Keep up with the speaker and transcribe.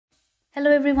Hello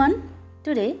everyone,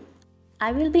 today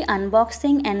I will be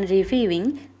unboxing and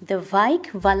reviewing the VEIKK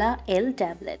VOILA L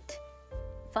tablet.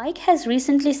 VEIKK has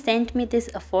recently sent me this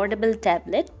affordable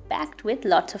tablet packed with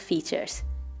lots of features.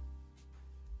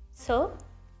 So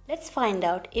let's find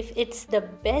out if it's the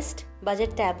best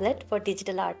budget tablet for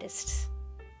digital artists.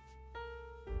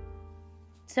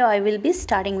 So I will be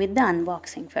starting with the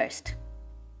unboxing first.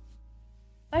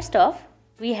 First off,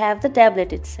 we have the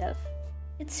tablet itself.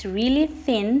 It's really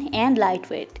thin and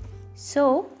lightweight,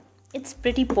 so it's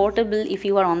pretty portable if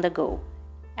you are on the go.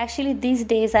 Actually, these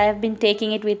days I have been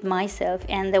taking it with myself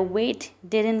and the weight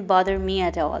didn't bother me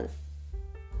at all.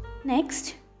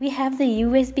 Next, we have the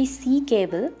USB-C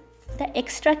cable, the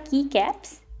extra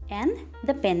keycaps and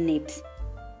the pen nibs.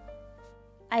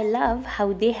 I love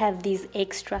how they have these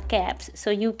extra caps so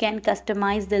you can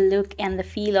customize the look and the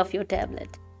feel of your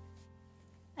tablet.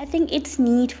 I think it's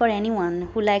neat for anyone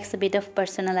who likes a bit of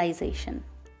personalization.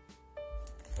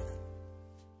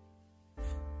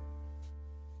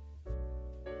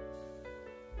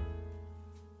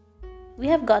 We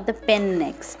have got the pen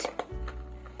next.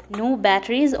 No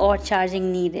batteries or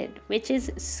charging needed, which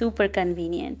is super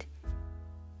convenient.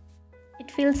 It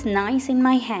feels nice in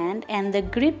my hand and the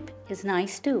grip is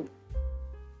nice too.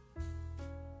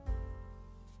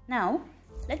 Now,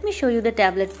 let me show you the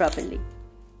tablet properly.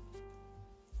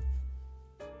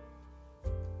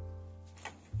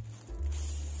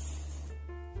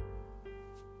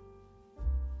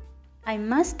 I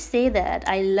must say that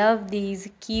I love these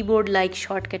keyboard-like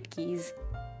shortcut keys.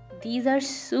 These are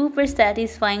super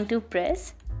satisfying to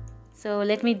press, so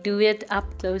let me do it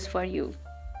up close for you.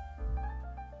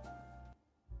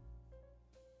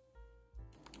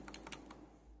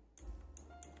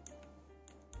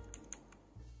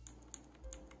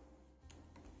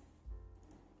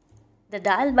 The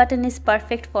dial button is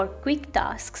perfect for quick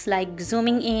tasks like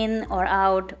zooming in or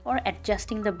out or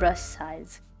adjusting the brush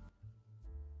size.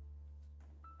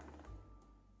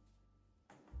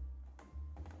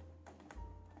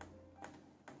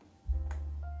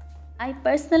 I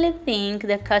personally think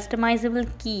the customizable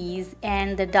keys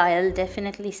and the dial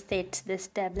definitely sets this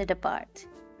tablet apart.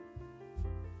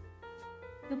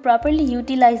 To properly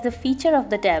utilize the feature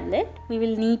of the tablet, we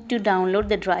will need to download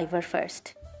the driver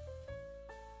first.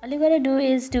 All you gotta do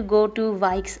is to go to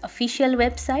VEIKK's official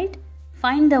website,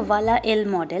 find the VOILA L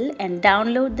model and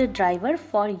download the driver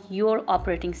for your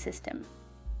operating system.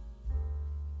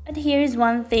 But here is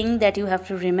one thing that you have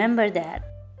to remember, that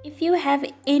if you have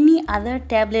any other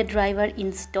tablet driver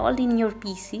installed in your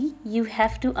PC, you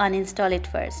have to uninstall it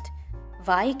first.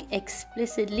 VEIKK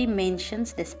explicitly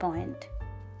mentions this point.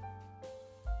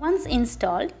 Once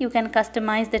installed, you can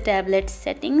customize the tablet's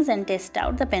settings and test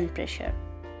out the pen pressure.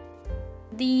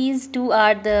 These two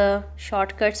are the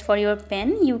shortcuts for your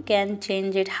pen. You can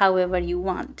change it however you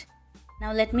want.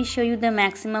 Now let me show you the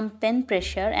maximum pen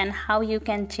pressure and how you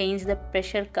can change the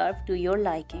pressure curve to your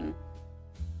liking.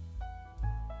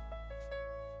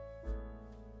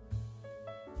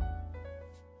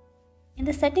 In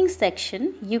the settings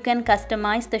section, you can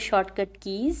customize the shortcut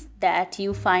keys that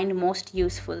you find most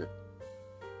useful.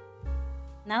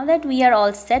 Now that we are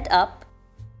all set up,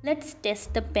 let's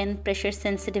test the pen pressure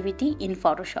sensitivity in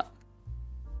Photoshop.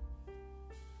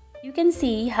 You can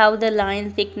see how the line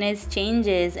thickness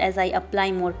changes as I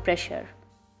apply more pressure.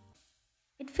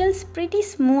 It feels pretty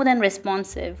smooth and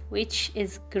responsive, which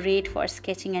is great for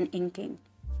sketching and inking.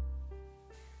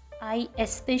 I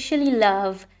especially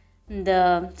love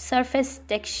the surface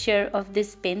texture of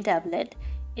this pen tablet.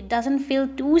 It doesn't feel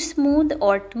too smooth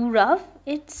or too rough.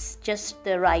 It's just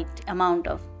the right amount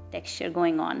of texture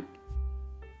going on.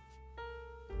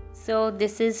 So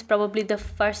this is probably the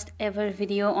first ever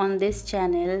video on this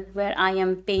channel where I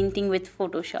am painting with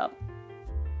Photoshop.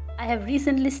 I have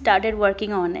recently started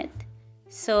working on it,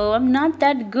 so I'm not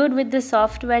that good with the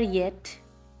software yet,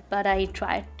 but I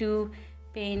tried to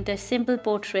paint a simple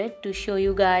portrait to show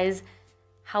you guys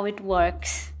how it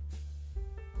works.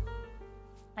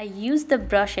 I use the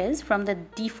brushes from the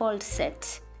default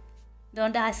set.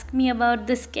 Don't ask me about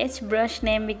the sketch brush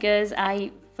name because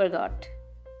I forgot.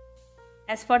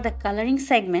 As for the coloring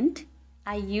segment,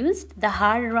 I used the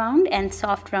hard round and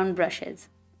soft round brushes.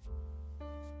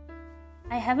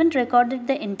 I haven't recorded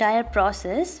the entire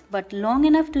process, but long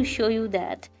enough to show you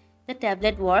that the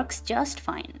tablet works just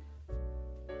fine.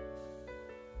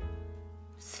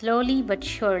 Slowly but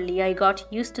surely, I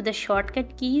got used to the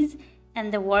shortcut keys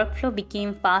and the workflow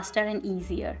became faster and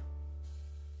easier.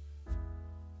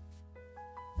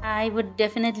 I would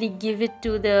definitely give it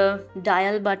to the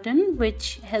dial button,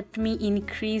 which helped me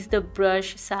increase the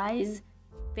brush size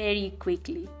very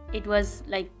quickly. It was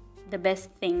like the best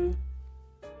thing.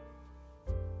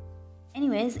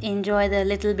 Anyways, enjoy the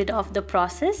little bit of the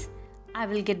process. I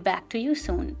will get back to you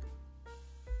soon.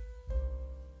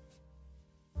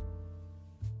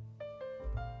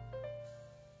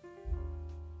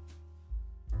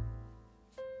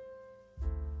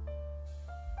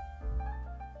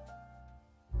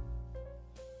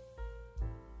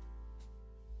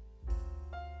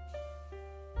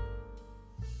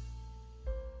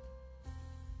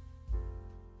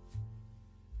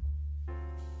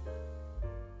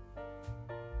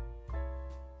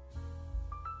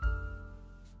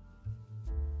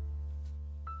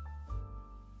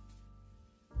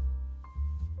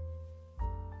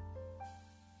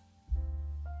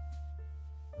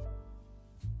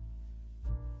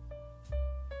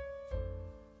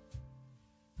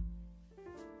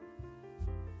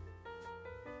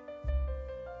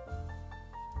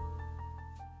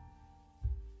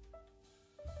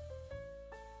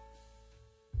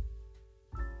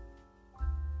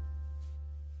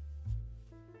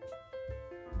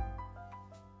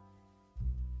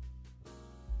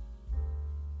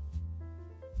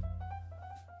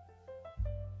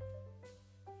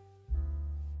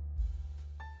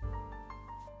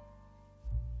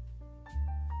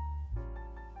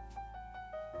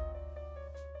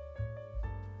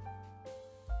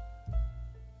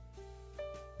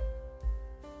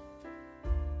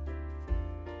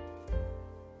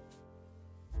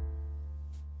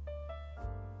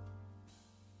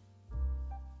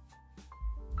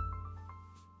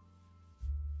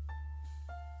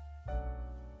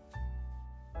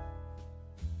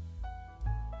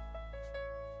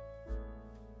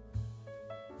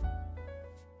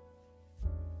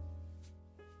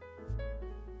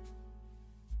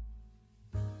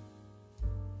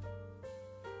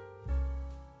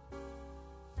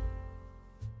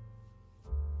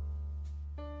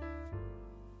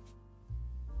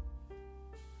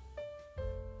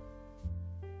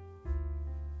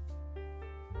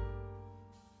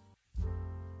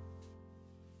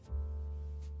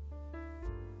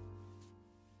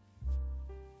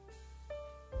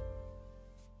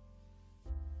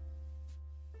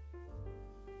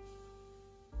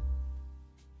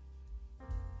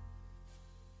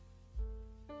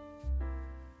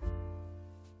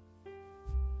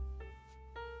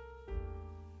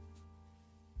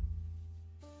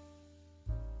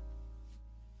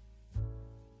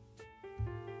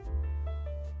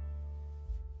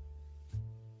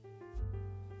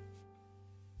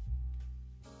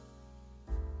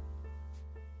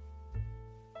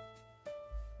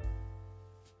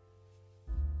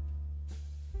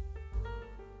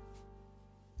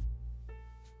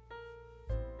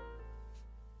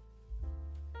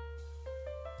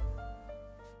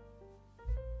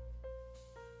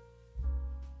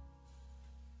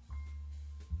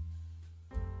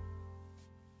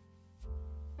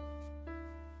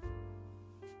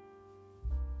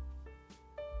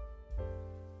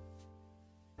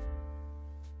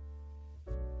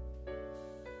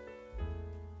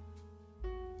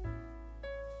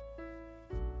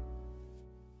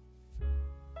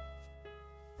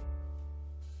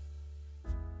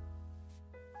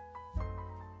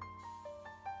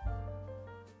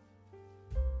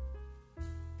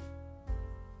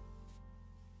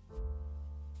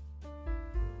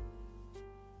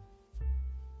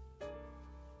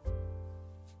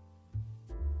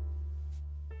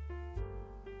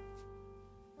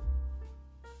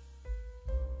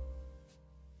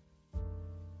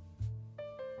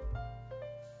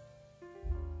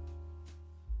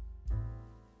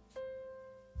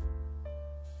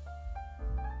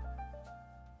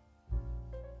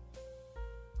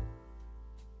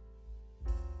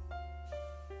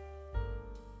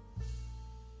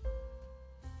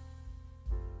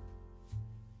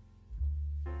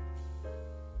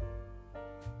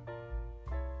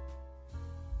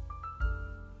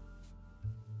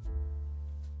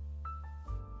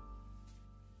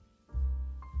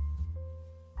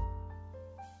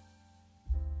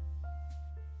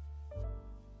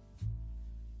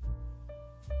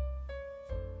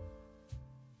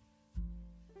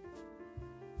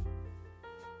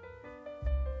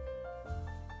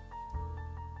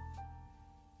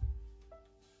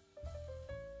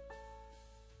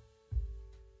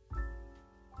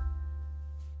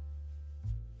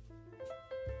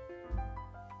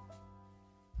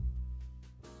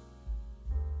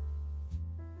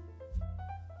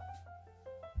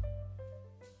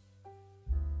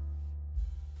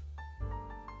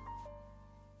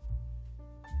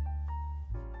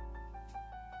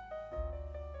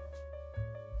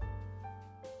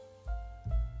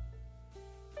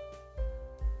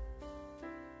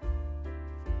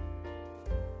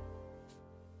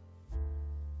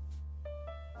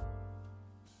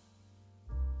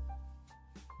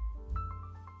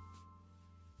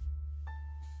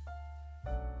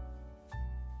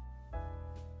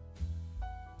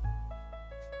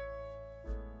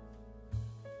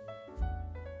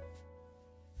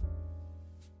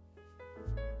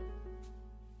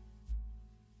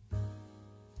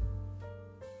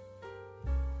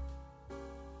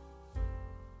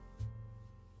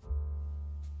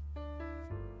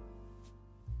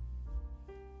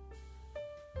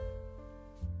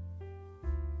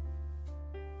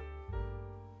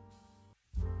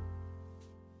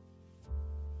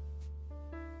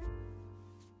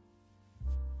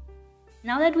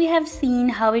 Now that we have seen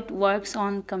how it works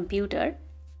on computer,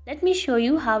 let me show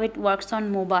you how it works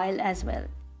on mobile as well.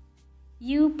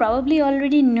 You probably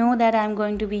already know that I'm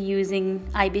going to be using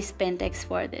Ibispaint X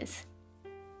for this.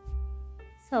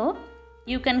 So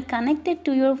you can connect it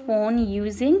to your phone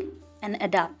using an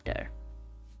adapter.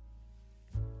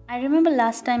 I remember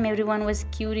last time everyone was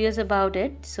curious about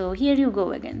it, so here you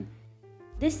go again.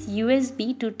 This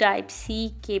USB to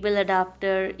Type-C cable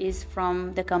adapter is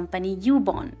from the company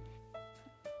Ubon.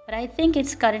 But I think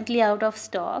it's currently out of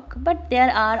stock, but there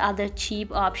are other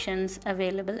cheap options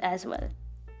available as well.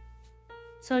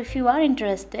 So if you are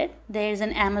interested, there is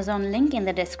an Amazon link in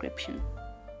the description.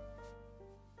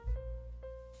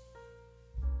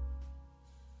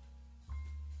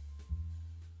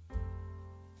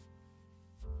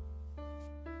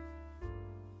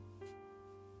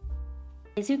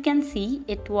 As you can see,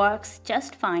 it works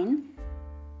just fine.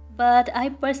 But I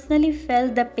personally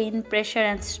felt the pen pressure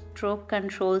and stroke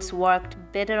controls worked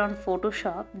better on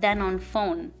Photoshop than on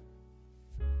phone.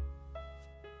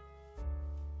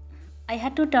 I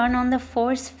had to turn on the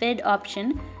force fed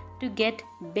option to get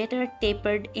better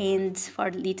tapered ends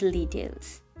for little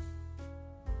details.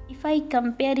 If I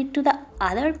compare it to the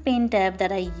other pen tab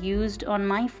that I used on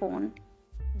my phone,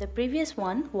 the previous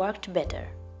one worked better.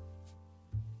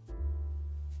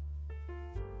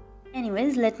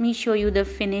 Anyways, let me show you the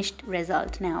finished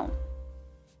result now.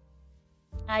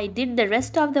 I did the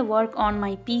rest of the work on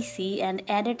my PC and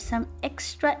added some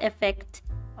extra effect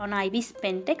on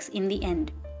Ibispaint X in the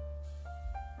end.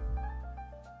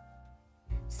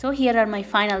 So here are my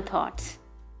final thoughts.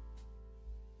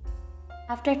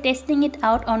 After testing it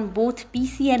out on both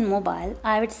PC and mobile,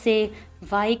 I would say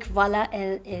VEIKK VOILA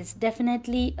L is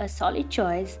definitely a solid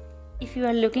choice if you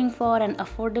are looking for an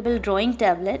affordable drawing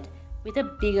tablet with a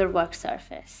bigger work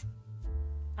surface.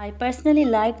 I personally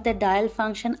liked the dial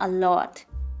function a lot.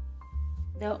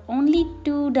 The only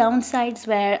two downsides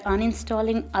were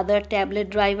uninstalling other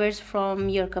tablet drivers from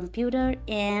your computer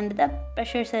and the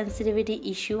pressure sensitivity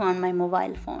issue on my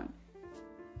mobile phone.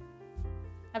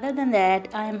 Other than that,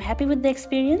 I am happy with the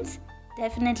experience.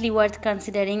 Definitely worth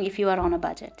considering if you are on a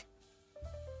budget.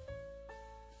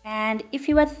 And if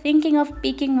you are thinking of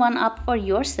picking one up for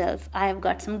yourself, I have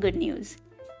got some good news.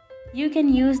 You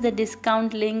can use the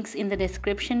discount links in the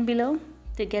description below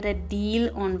to get a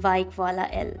deal on VEIKK VOILA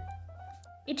L.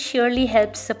 It surely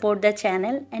helps support the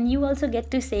channel and you also get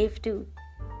to save too.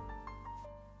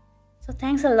 So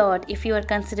thanks a lot if you are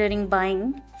considering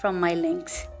buying from my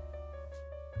links.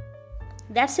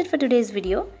 That's it for today's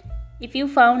video. If you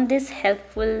found this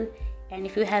helpful and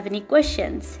if you have any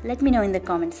questions, let me know in the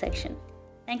comment section.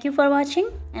 Thank you for watching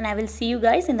and I will see you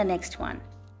guys in the next one.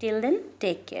 Till then,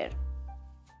 take care.